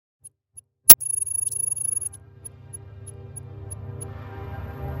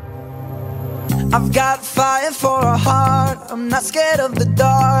I've got fire for a heart, I'm not scared of the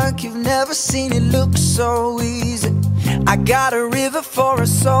dark. You've never seen it look so easy. I got a river for a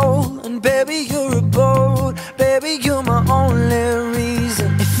soul, and baby you're a boat. Baby you're my only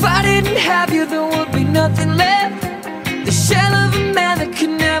reason. If I didn't have you there would be nothing left. The shell of a man that could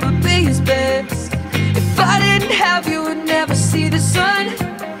never be his best. If I didn't have you would never see the sun.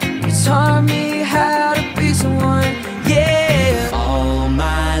 You taught me how to be someone, yeah. All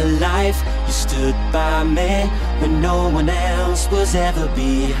my life you stood by me when no one else was ever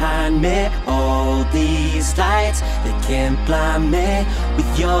behind me. All these lights, they can't blind me.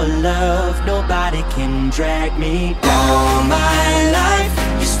 With your love, nobody can drag me down. All my life,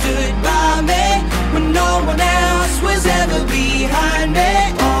 you stood by me when no one else was ever behind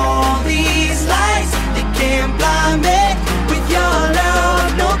me. All these lights, they can't blind me. With your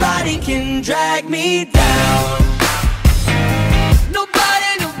love, nobody can drag me down.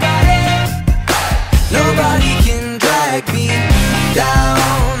 Nobody can drag me down.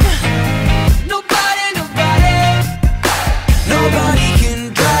 Nobody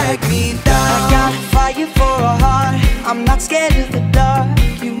can drag me down. I got fire for a heart, I'm not scared of the dark.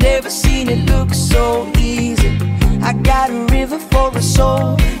 You've never seen it look so easy. I got a river for a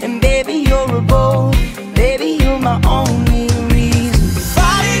soul, and baby you're a boat. Baby you're my only reason. If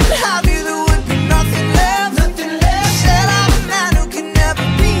I didn't have you there would be nothing left. Nothing left. Said I'm a man who can never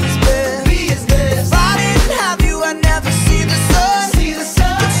be his best. If I didn't have you I'd never see the sun. You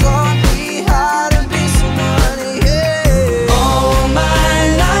taught me how to be somebody, yeah. All my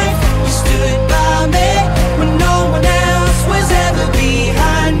life you stood by me when no one else was ever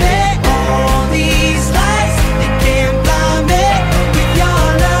behind me. All these lights, they can't blind me. With your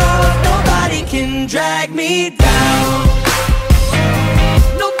love, nobody can drag me down.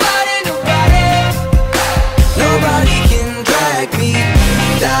 Nobody can drag me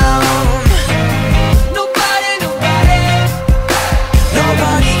down.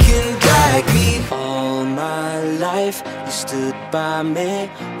 Nobody can drag me. All my life you stood by me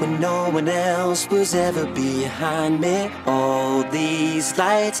when no one else was ever behind me. All these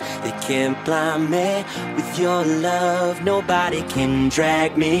lights, they can't blind me. With your love, nobody can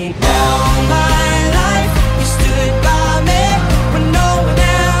drag me down. All my life you stood by me when no one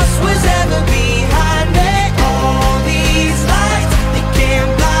else was ever behind me. All these lights, they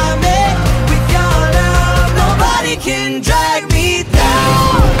can't blind me. With your love, nobody can drag me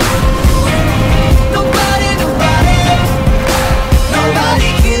down. Nobody can drag me down.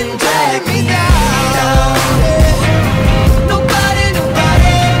 Nobody can drag me down. Nobody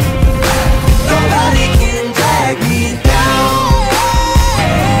can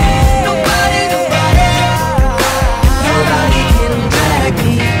drag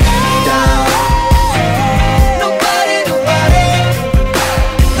me down.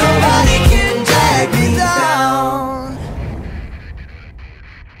 Nobody can drag me down.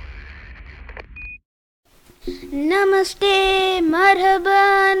 Namaste,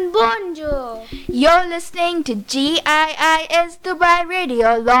 marhaban, bonjour. You're listening to GIIS Dubai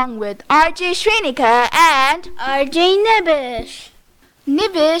Radio along with RJ Shrenika and RJ Nebish.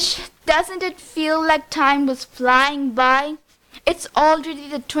 Nibish. Doesn't it feel like time was flying by? It's already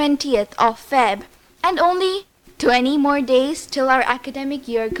the 20th of Feb and only 20 more days till our academic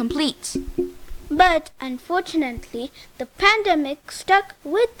year completes. But unfortunately, the pandemic stuck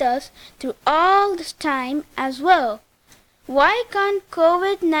with us through all this time as well. Why can't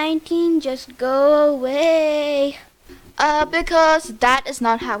COVID-19 just go away? Because that is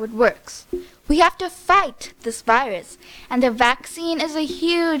not how it works. We have to fight this virus, and the vaccine is a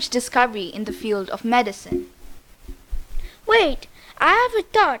huge discovery in the field of medicine. Wait, I have a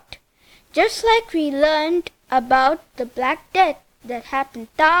thought. Just like we learned about the Black Death that happened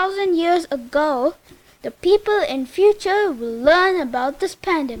 1,000 years ago, the people in future will learn about this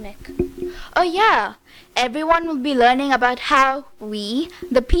pandemic. Oh yeah, everyone will be learning about how we,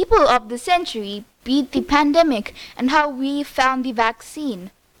 the people of the century, beat the pandemic and how we found the vaccine.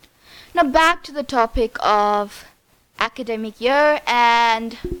 Now back to the topic of academic year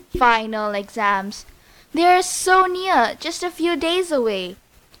and final exams. They are so near, just a few days away.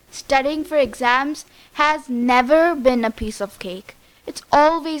 Studying for exams has never been a piece of cake. It's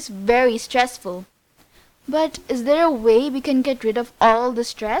always very stressful. But is there a way we can get rid of all the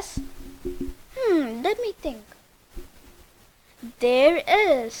stress? Let me think. There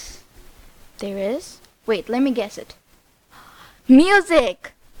is. There is? Wait, let me guess it.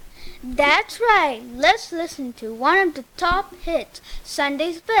 Music! That's right. Let's listen to one of the top hits,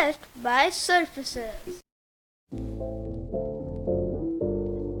 Sunday's Best by Surfaces.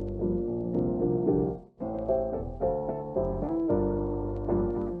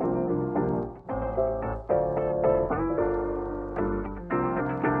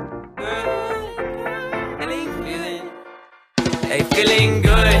 feeling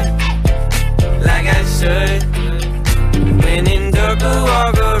good, like I should. When in dark, I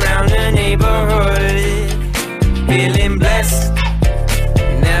walk around the neighborhood. Feeling blessed,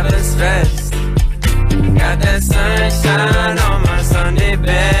 never stressed. Got that sunshine on my Sunday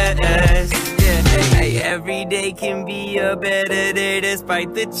best. Yeah, hey, every day can be a better day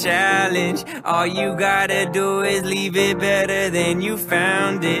despite the challenge. All you gotta do is leave it better than you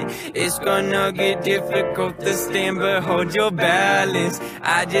found it. It's gonna get difficult to stand, but hold your balance.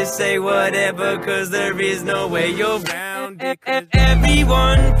 I just say whatever, cause there is no way you're round it.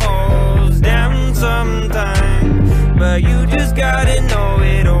 Everyone falls down sometime, but you just gotta know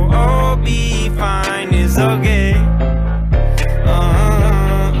it'll all be fine. It's okay.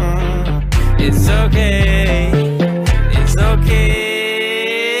 It's okay. It's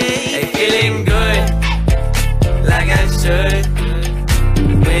okay. Hey, feeling good, like I should.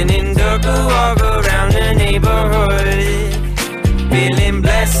 When in dark, I walk around the neighborhood. Feeling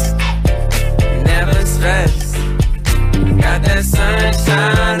blessed, never stressed. Got that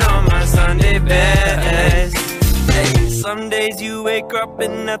sunshine on my Sunday best. Hey, some days you wake up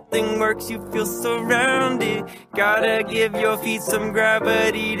and nothing works, you feel surrounded. Gotta give your feet some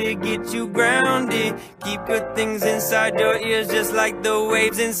gravity to get you grounded. Keep good things inside your ears just like the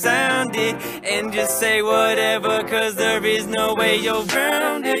waves and sound it. And just say whatever, cause there is no way you're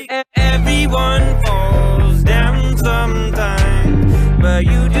grounded. Everyone falls down sometime, but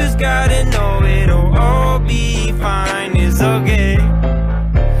you just gotta know it'll all be fine. It's okay.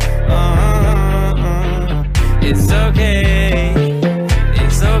 It's okay.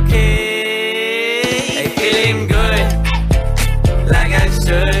 It's okay. Hey, feeling good, like I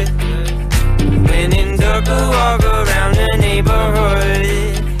should. When in dark, I walk around the neighborhood.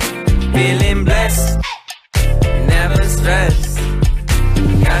 Feeling blessed, never stressed.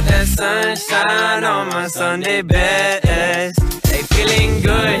 Got that sunshine on my Sunday best. Hey, feeling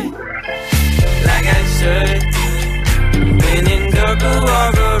good, like I should. When in dark, I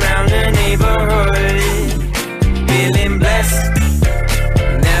walk around the neighborhood. Feeling blessed,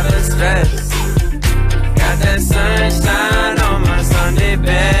 never stressed. Got that sunshine on my Sunday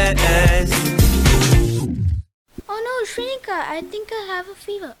best. Oh no, Shrenika, I think I have a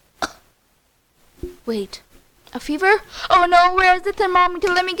fever. Wait, a fever? Oh no, where's the thermometer?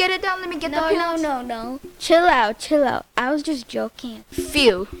 Let me get it down. Let me get the pills. No. Chill out. I was just joking.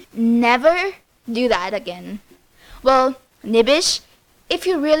 Phew, never do that again. Well, Nibish, if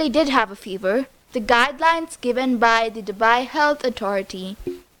you really did have a fever, the guidelines given by the Dubai Health Authority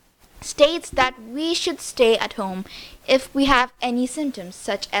states that we should stay at home if we have any symptoms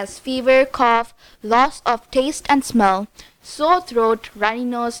such as fever, cough, loss of taste and smell, sore throat, runny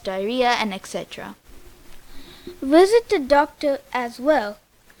nose, diarrhea, and etc. Visit the doctor as well.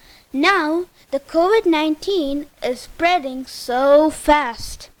 Now, the COVID-19 is spreading so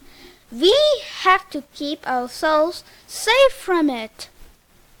fast. We have to keep ourselves safe from it.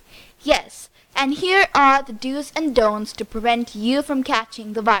 Yes, and here are the do's and don'ts to prevent you from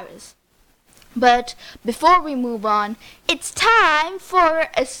catching the virus. But before we move on, it's time for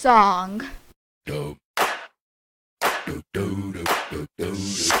a song.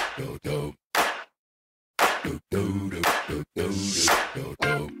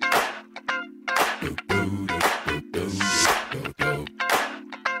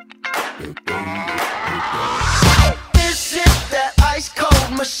 This is that ice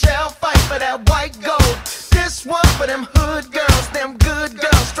cold Michelle fight for that white gold. This one for them hood girls, them good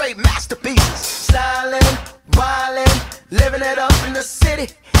girls, straight masterpieces. Stylin', wildin', living it up in the city.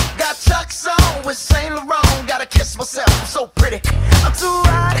 Got Chuck's on with Saint Laurent. Gotta kiss myself, I'm so pretty. I'm too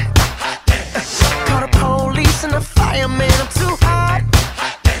hot. Call the police and the fireman. I'm too hot.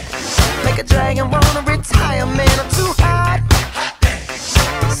 Make a dragon wanna retire, man. I'm too hot.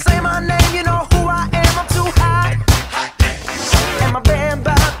 Say my name, you know who I am. I'm too hot. And my band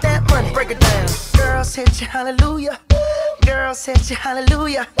bought that money. Break it down. Girls hit you, hallelujah. Girls hit you,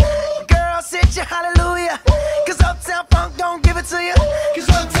 hallelujah. Girls hit you, hallelujah. Cause Uptown Funk don't give it to you. Cause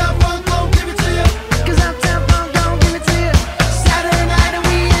Uptown Funk don't give it to you. Cause Uptown Funk don't give it to you. Saturday night and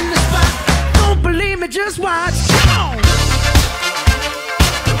we in the spot. Don't believe me, just watch. Come on.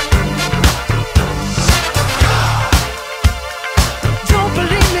 Don't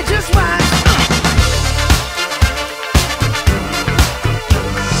believe me, just watch.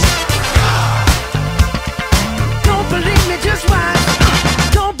 Don't believe me, just watch.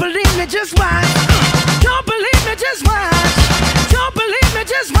 Don't believe me, just watch. Don't believe me, just watch. Don't believe me,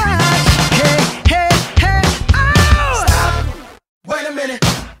 just watch.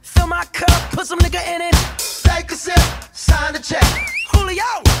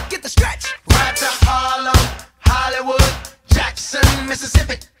 from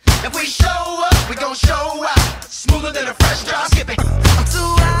Mississippi. If we show up, we gon' show out. Smoother than a fresh drop skipping. I'm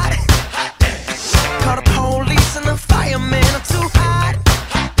too hot. Call the police and the fireman. I'm too hot.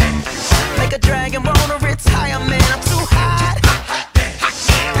 Make a dragon wanna retire, man. I'm too hot.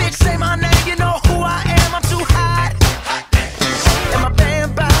 Bitch, say my name, you know who I am. I'm too hot. And my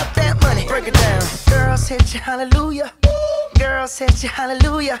band bought that money. Break it down. Girls hit you, hallelujah. Girls hit you,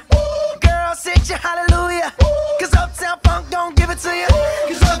 hallelujah. Girls hit you, hallelujah. Cause Uptown Funk don't give it to you.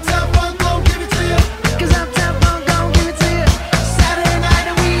 Cause Uptown Funk don't give it to you. Cause Uptown Funk don't give it to you. Saturday night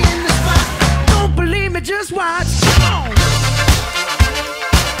and we in the spot. Don't believe me, just watch. Come on.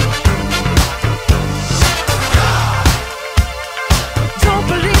 Don't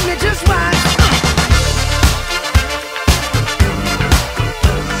believe me, just watch.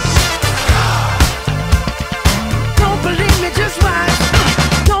 Don't believe me, just watch.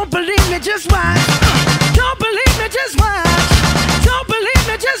 Don't believe me, just watch. Don't believe me, just watch. Don't believe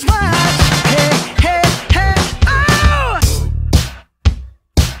me, just watch. Hey, hey, hey, oh!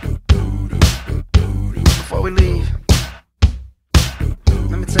 Before we leave,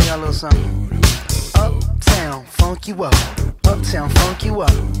 let me tell y'all a little something. Uptown, funk you up. Uptown, funk you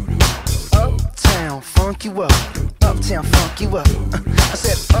up. Uptown, funk you up. Uptown, funk you up. I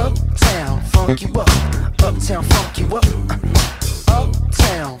said uptown, funk you up. Uptown, funk you up.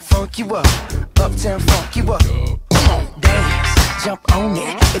 Uptown, funk you up. Uptown, funk you up. Come on, dance, jump on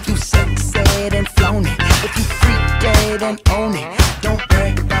it. If you sexed and flown it. If you freak dead and own it. Don't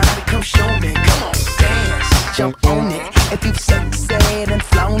brag about it, come show me. Come on, dance, jump on it. If you sexed and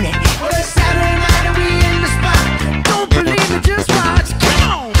flown it. Well, it's Saturday night and we in the spot. Don't believe it, just watch. Come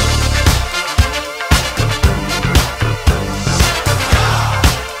on.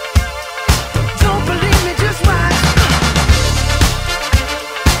 Don't believe me, just watch.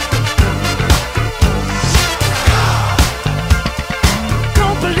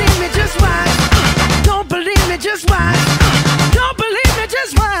 Don't believe me, just watch. Don't believe me, just watch. Don't believe me,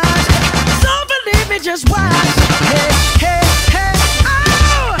 just watch. Don't believe me, just watch. Hey, hey, hey, oh!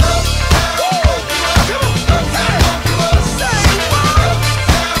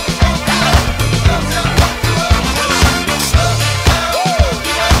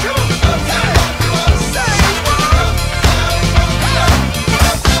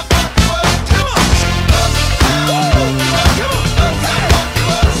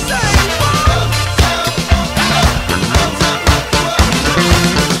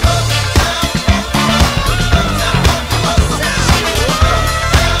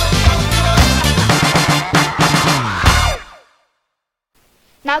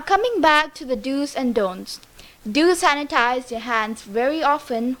 Now coming back to the do's and don'ts. Do sanitize your hands very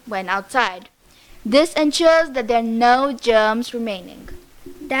often when outside. This ensures that there are no germs remaining.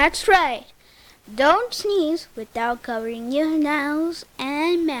 That's right. Don't sneeze without covering your nose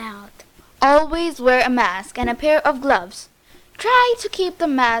and mouth. Always wear a mask and a pair of gloves. Try to keep the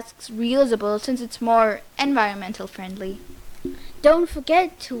masks reusable since it's more environmental friendly. Don't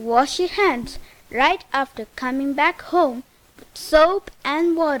forget to wash your hands right after coming back home with soap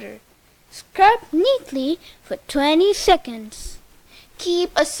and water. Scrub neatly for 20 seconds.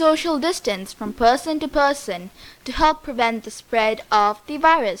 Keep a social distance from person to person to help prevent the spread of the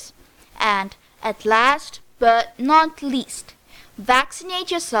virus. And at last but not least,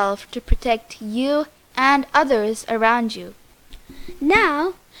 vaccinate yourself to protect you and others around you.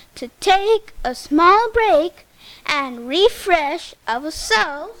 Now, to take a small break and refresh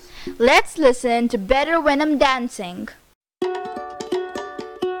ourselves, let's listen to Better When I'm Dancing.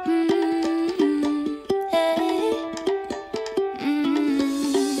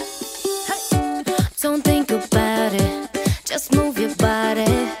 Don't think about it, just move your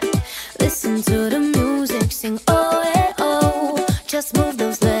body. Listen to the music, sing oh, eh, oh. Just move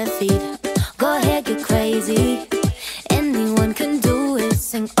those left feet, go ahead, get crazy. Anyone can do it,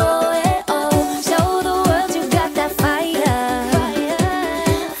 sing oh, eh, oh. Show the world you got that fire.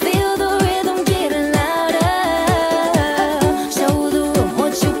 Feel the rhythm getting louder. Show the room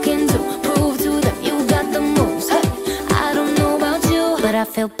what you can do, prove to them you got the moves. Hey, I don't know about you, but I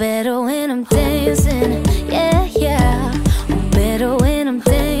feel better when I'm dancing. Yeah, yeah. I'm better when I'm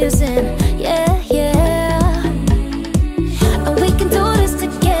dancing. Yeah, yeah. And we can do this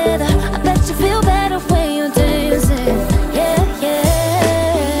together. I bet you feel better when you're dancing. Yeah, yeah.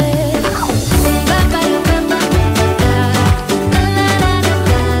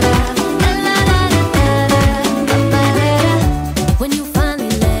 When you finally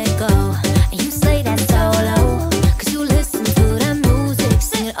let go and you slay that solo, 'cause you listen to that music,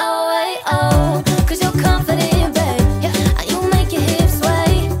 sing it oh, hey, oh. 'Cause you're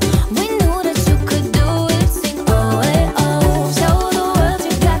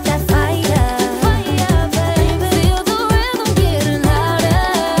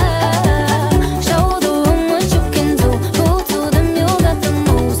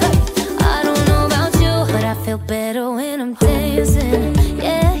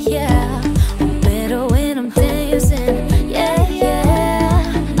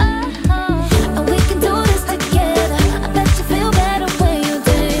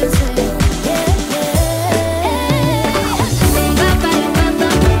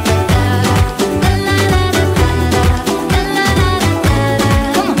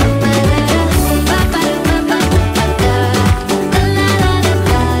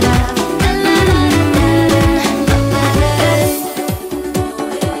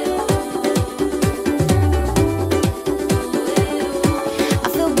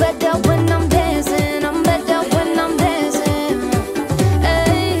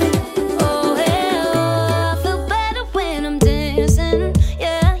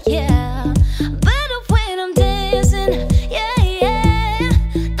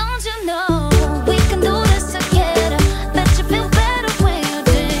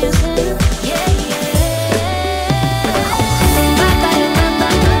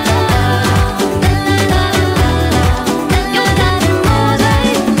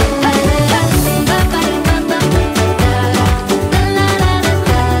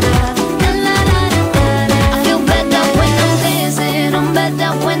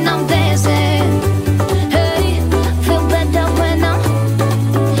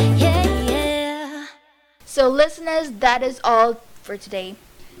listeners, that is all for today.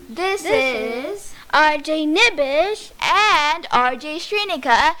 This is RJ Nibish and RJ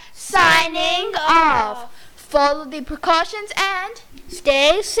Srinika signing off. Follow the precautions and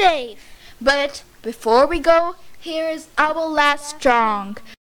stay safe. But before we go, here is our last song.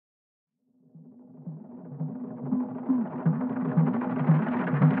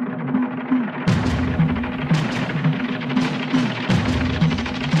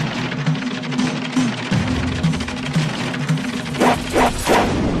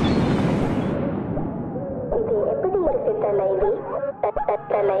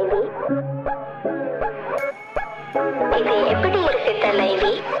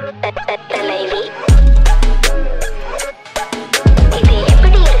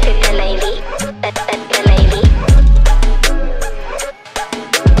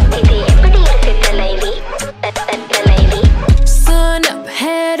 Sun up,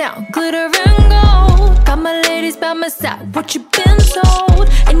 head out, glitter and gold. Got my ladies by my side, what you been told?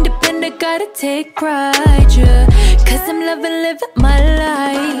 Independent, gotta take pride, yeah. Cause I'm living my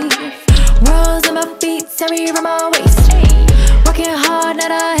life. Rolls on my feet, sorry around my waist. Working hard,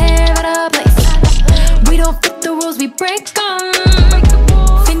 not a hair out of place. We don't fit the rules, we break them.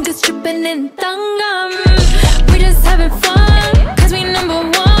 Fingers dripping in thangam. We just having fun, cause we number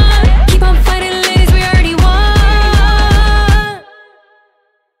one. Keep on fighting, ladies, we already won.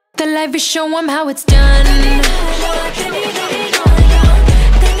 The life is show 'em how it's done.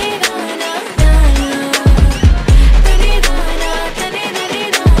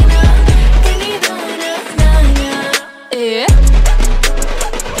 Yeah.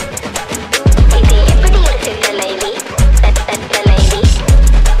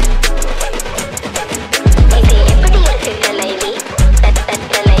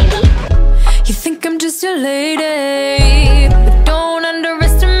 You think I'm just a lady, but don't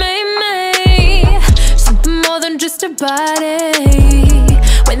underestimate me. Something more than just a body.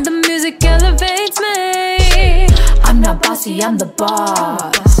 When the music elevates me, I'm not bossy, I'm the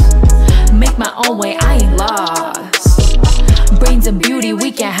boss. Make my own way, I ain't lost. Brains and beauty,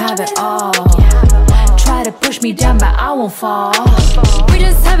 we can have it all. Try to push me down, but I won't fall. We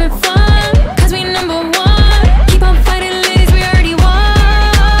just having fun, cause we number one. Keep on fighting, ladies, we already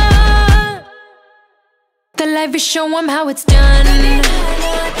won. The life is show 'em how it's done.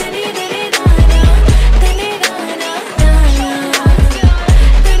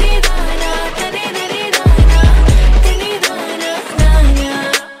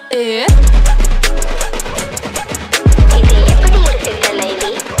 Yeah.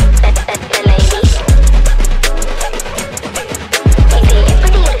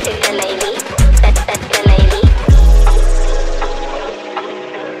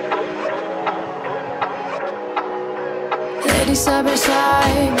 Ladies side by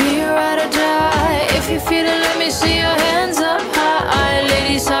side, be your ride or die. If you feel it, let me see your hands up high.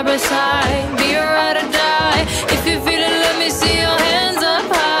 Ladies side by side.